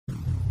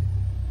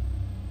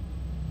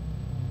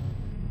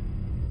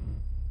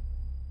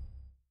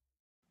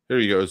Here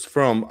he goes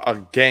from a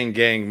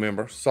gang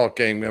member, Salt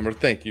Gang member.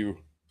 Thank you,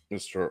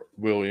 Mr.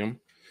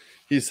 William.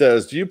 He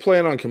says, do you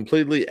plan on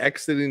completely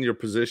exiting your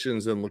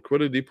positions in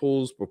liquidity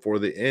pools before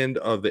the end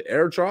of the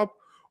airdrop,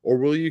 or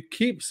will you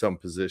keep some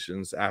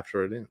positions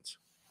after it ends?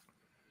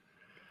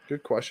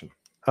 Good question.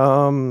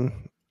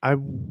 I'm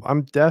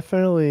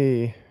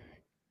definitely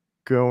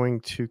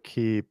going to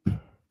keep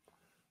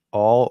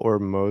all or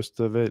most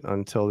of it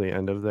until the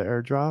end of the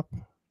airdrop.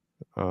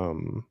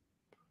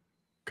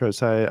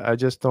 Because I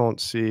just don't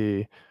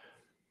see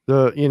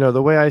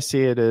the way I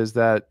see it is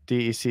that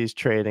DEC is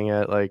trading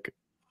at like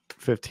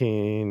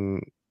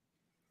 15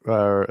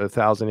 or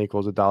 1,000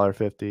 equals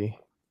 $1.50.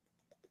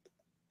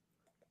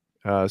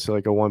 So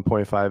like a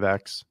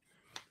 1.5x.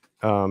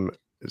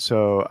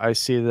 So I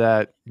see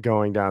that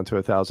going down to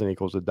 1,000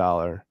 equals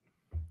 $1.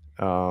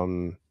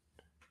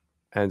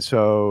 And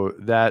so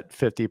that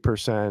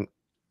 50%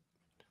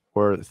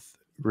 or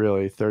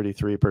really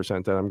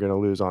 33% that I'm going to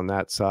lose on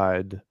that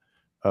side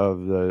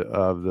of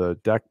the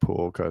deck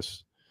pool,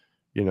 because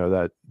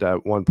that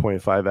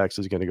 1.5x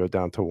is going to go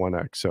down to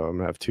 1x. So I'm going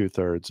to have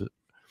 2/3,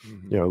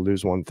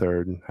 lose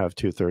 1/3, have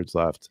 2/3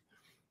 left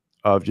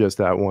of just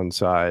that one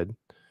side.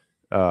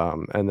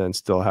 And then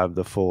still have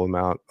the full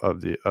amount of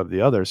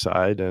the other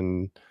side,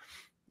 and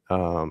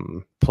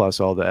plus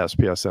all the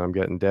SPS that I'm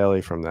getting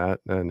daily from that.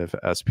 And if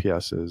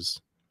SPS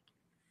is,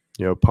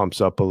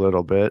 pumps up a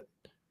little bit,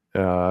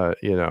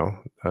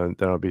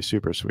 that'll be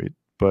super sweet.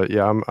 But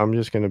yeah, I'm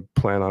just going to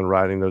plan on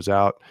riding those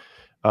out.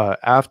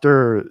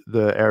 After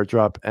the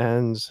airdrop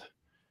ends,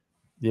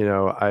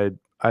 I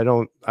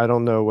don't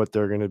know what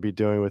they're going to be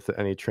doing with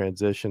any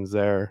transitions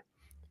there.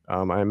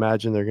 I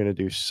imagine they're going to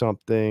do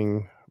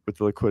something with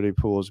the liquidity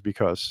pools,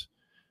 because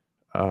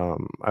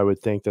I would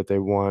think that they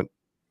want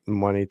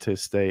money to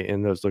stay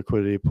in those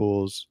liquidity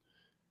pools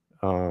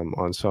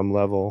on some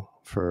level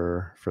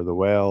for the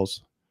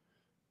whales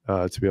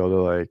to be able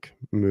to like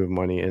move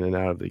money in and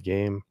out of the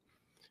game.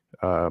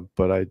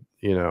 But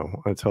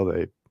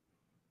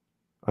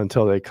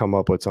until they come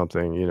up with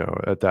something,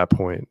 at that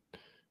point,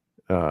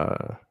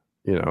 I'll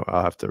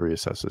have to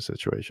reassess the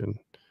situation.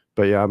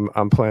 But yeah,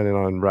 I'm planning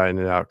on riding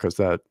it out, because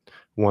that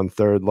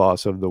 1/3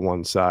 loss of the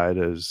one side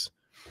is,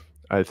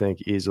 I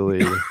think,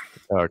 easily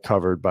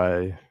covered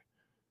by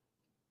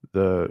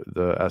the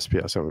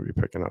SPS I'm going to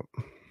be picking up.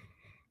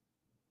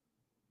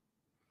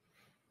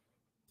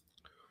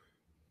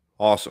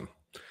 Awesome.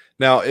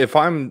 Now, if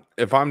I'm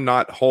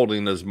not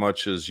holding as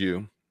much as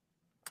you,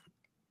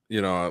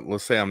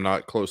 let's say I'm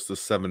not close to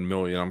 7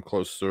 million, I'm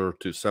closer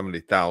to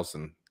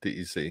 70,000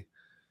 DEC.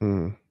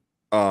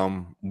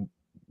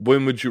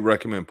 When would you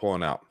recommend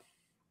pulling out?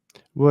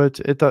 Well,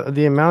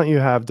 the amount you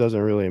have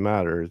doesn't really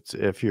matter. It's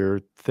if you're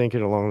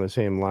thinking along the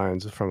same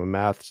lines from a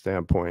math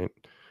standpoint,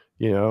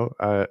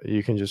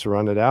 you can just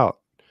run it out,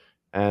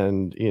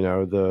 and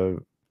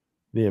the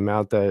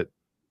amount that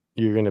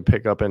you're going to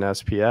pick up in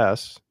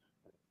SPS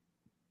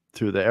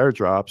through the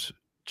airdrops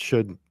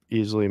should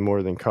easily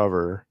more than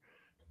cover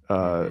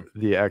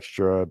the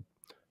extra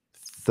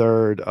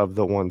 1/3 of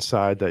the one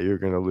side that you're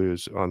going to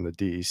lose on the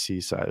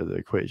DEC side of the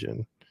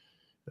equation.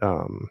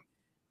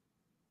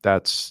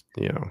 That's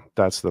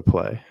the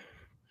play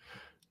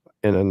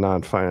in a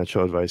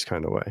non-financial advice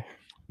kind of way.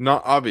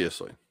 Not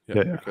obviously.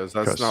 Yeah, because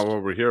that's not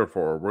what we're here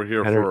for. We're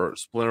here for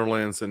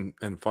Splinterlands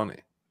and funny.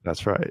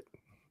 That's right.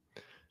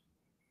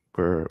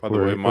 By the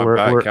way, my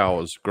bat cow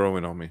is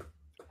growing on me.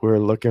 We're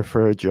looking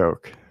for a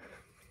joke.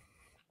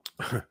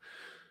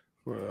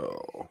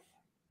 Well,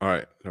 all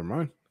right, never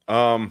mind.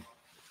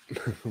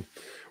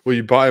 Will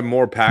you buy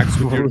more packs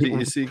with your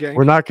DEC gang?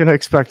 We're not going to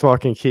expect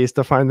Walking Keys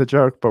to find the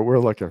joke, but we're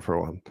looking for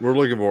one. We're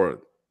looking for it.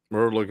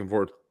 We're looking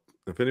for it.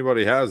 If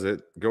anybody has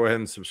it, go ahead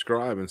and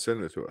subscribe and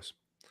send it to us.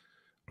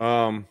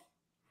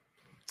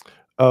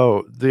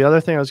 Oh, the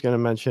other thing I was going to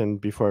mention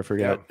before I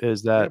forget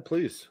is that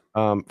please.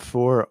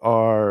 For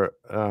our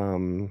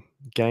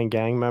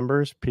gang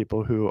members,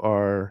 people who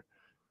are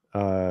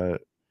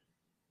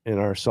in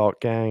our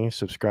Salt Gang,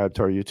 subscribe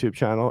to our YouTube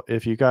channel.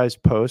 If you guys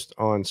post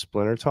on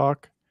Splinter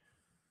Talk,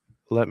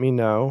 let me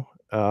know,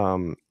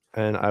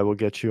 and I will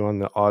get you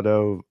on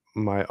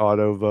my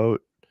auto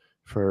vote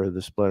for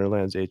the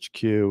Splinterlands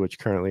HQ, which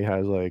currently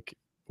has like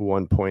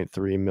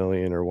 1.3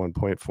 million or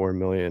 1.4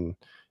 million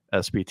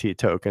SBT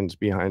tokens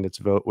behind its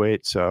vote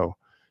weight. So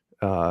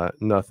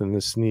nothing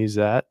to sneeze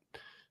at.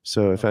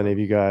 So if any of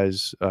you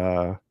guys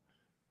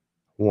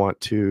want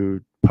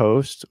to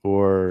post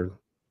or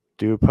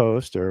do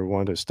post or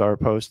want to start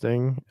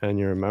posting and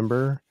you're a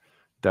member,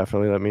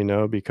 definitely let me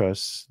know,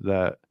 because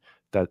that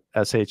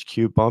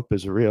SHQ bump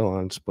is real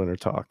on Splinter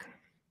Talk.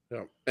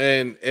 Yeah,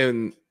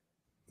 and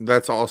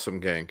that's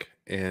awesome, Gank.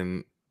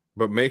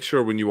 But make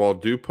sure when you all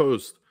do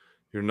post,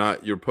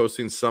 you're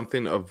posting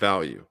something of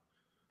value.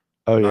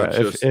 Oh yeah,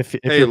 if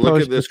hey, you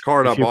look at this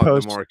card I bought in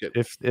the market.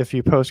 If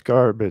you post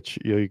garbage,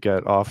 you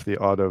get off the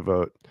auto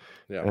vote.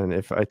 Yeah. And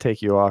if I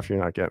take you off, you're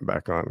not getting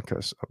back on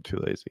because I'm too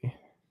lazy.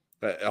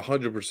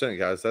 100%,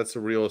 guys. That's the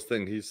realest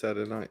thing he said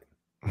tonight.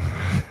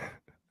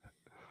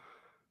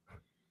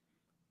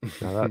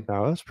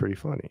 Now that's pretty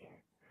funny.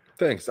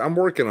 Thanks. I'm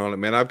working on it,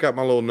 man. I've got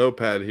my little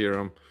notepad here.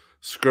 I'm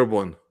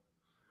scribbling.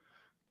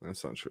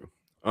 That's not true.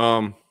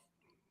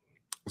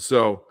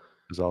 So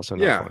It was also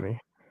not funny.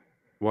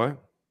 What?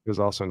 It was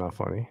also not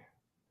funny.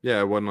 Yeah,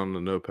 it wasn't on the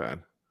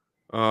notepad.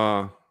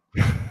 No,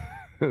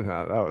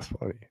 that was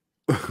funny.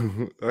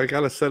 I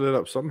gotta set it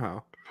up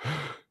somehow.